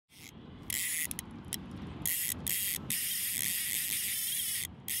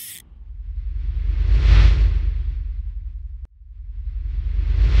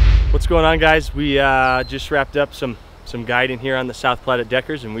What's going on, guys? We just wrapped up some guiding here on the South Platte at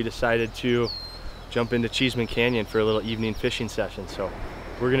Deckers, and we decided to jump into Cheesman Canyon for a little evening fishing session. So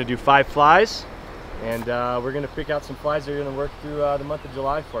we're gonna do 5 flies, and we're gonna pick out some flies that are gonna work through the month of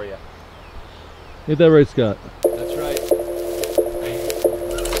July for you. Ain't that right, Scott? That's right.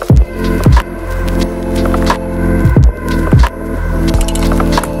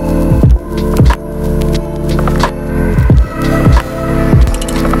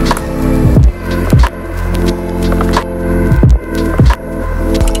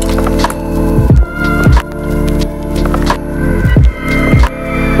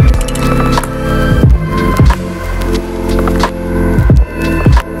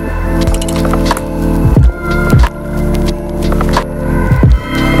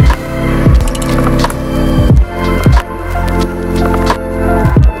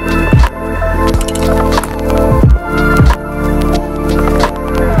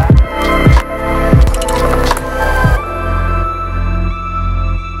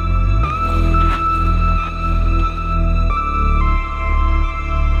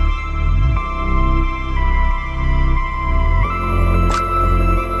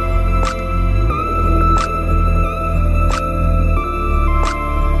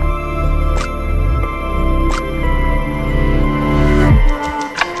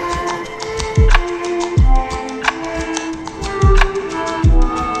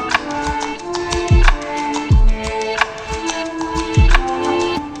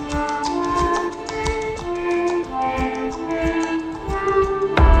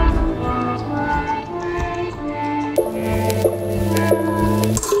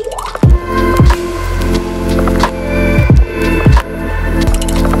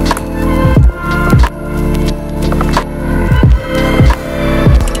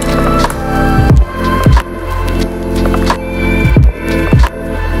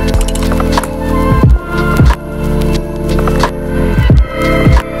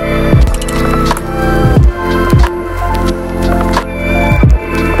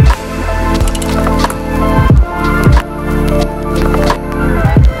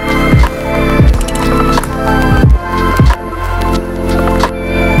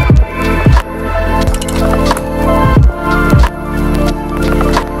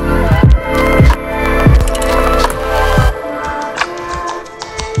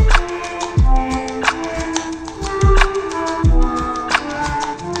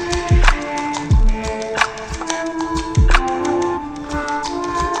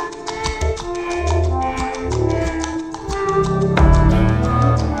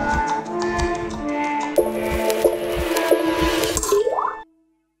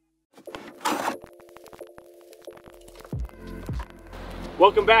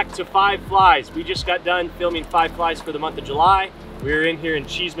 Welcome back to 5 Flies. We just got done filming 5 flies for the month of July. We're in here in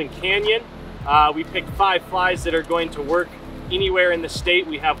Cheesman Canyon. We picked 5 flies that are going to work anywhere in the state.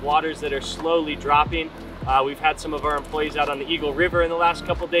 We have waters that are slowly dropping. We've had some of our employees out on the Eagle River in the last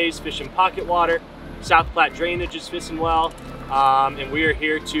couple days fishing pocket water. South Platte drainage is fishing well. And we are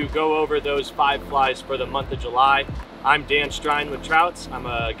here to go over those 5 flies for the month of July. I'm Dan Strine with Trouts. I'm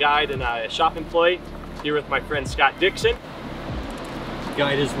a guide and a shop employee here with my friend Scott Dickson.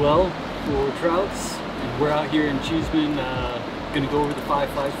 Guide as well for Trouts, and we're out here in Cheesman going to go over the 5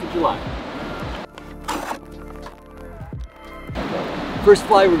 flies for July. First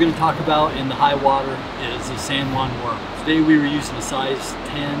fly we're going to talk about in the high water is a San Juan worm. Today we were using a size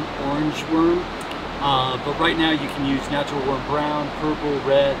 10 orange worm, but right now you can use natural worm brown, purple,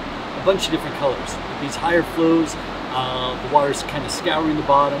 red, a bunch of different colors. With these higher flows, the water's kind of scouring the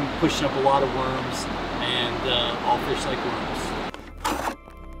bottom, pushing up a lot of worms, and all fish like worms.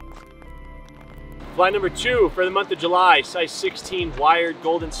 Fly number 2 for the month of July, size 16 wired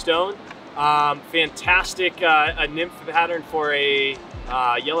golden stone. Fantastic a nymph pattern for a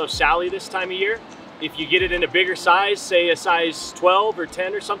yellow sally this time of year. If you get it in a bigger size, say a size 12 or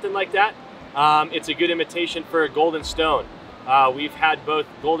 10 or something like that, it's a good imitation for a golden stone. We've had both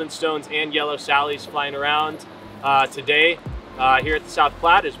golden stones and yellow sallies flying around today here at the South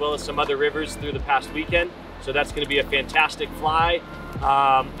Platte, as well as some other rivers through the past weekend. So that's going to be a fantastic fly.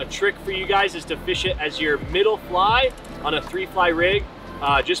 A trick for you guys is to fish it as your middle fly on a 3-fly rig.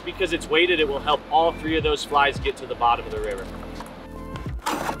 Just because it's weighted, it will help all 3 of those flies get to the bottom of the river.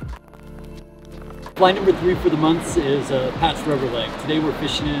 Fly number 3 for the month is a patched rubber leg. Today we're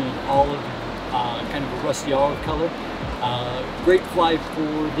fishing in an olive, kind of a rusty olive color. Great fly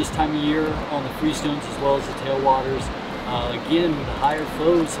for this time of year on the freestones as well as the tailwaters. Again, with the higher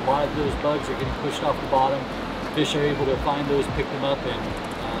flows, a lot of those bugs are getting pushed off the bottom. Fish are able to find those, pick them up,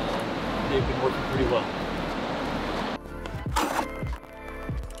 and they've been working pretty well.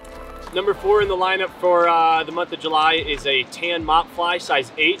 Number 4 in the lineup for the month of July is a tan mop fly, size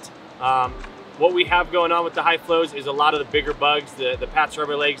 8. What we have going on with the high flows is a lot of the bigger bugs, the Pat's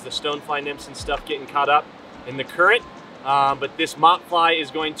rubber legs, the stonefly nymphs and stuff getting caught up in the current. But this mop fly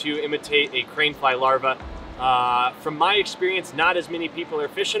is going to imitate a crane fly larva. From my experience, not as many people are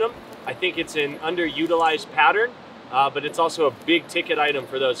fishing them. I think it's an underutilized pattern, but it's also a big ticket item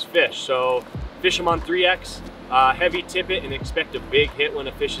for those fish. So fish them on 3X, heavy tippet, and expect a big hit when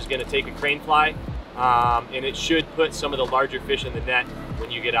a fish is going to take a crane fly. And it should put some of the larger fish in the net when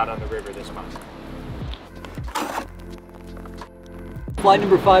you get out on the river this month. Fly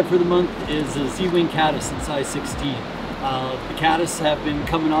number 5 for the month is a Z-wing caddis in size 16. The caddis have been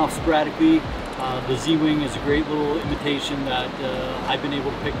coming off sporadically. The Z-wing is a great little imitation that I've been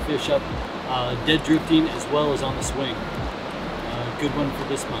able to pick fish up dead drifting as well as on the swing. Good one for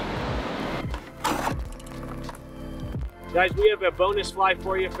this month. Guys, we have a bonus fly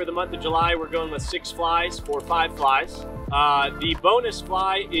for you for the month of July. We're going with 6 flies for 5 flies. The bonus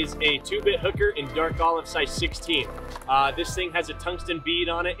fly is a 2-bit hooker in dark olive size 16. This thing has a tungsten bead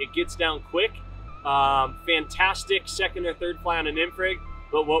on it. It gets down quick. Fantastic second or third fly on an nymph rig,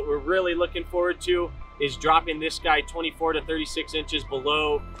 but what we're really looking forward to is dropping this guy 24 to 36 inches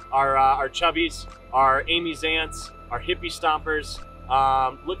below our chubbies, our Amy Zants, our hippie stompers.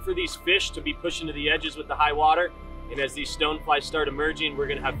 Look for these fish to be pushing to the edges with the high water, and as these stoneflies start emerging, we're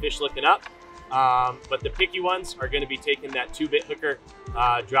gonna have fish looking up. But the picky ones are gonna be taking that 2-bit hooker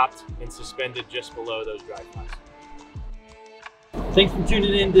dropped and suspended just below those dry flies. Thanks for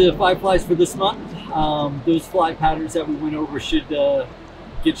tuning in to 5 flies for this month. Those fly patterns that we went over should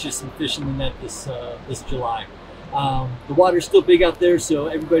get you some fish in the net this July. The water's still big out there, so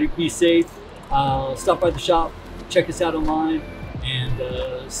everybody be safe. Stop by the shop, check us out online,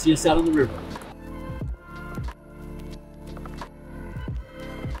 and see us out on the river.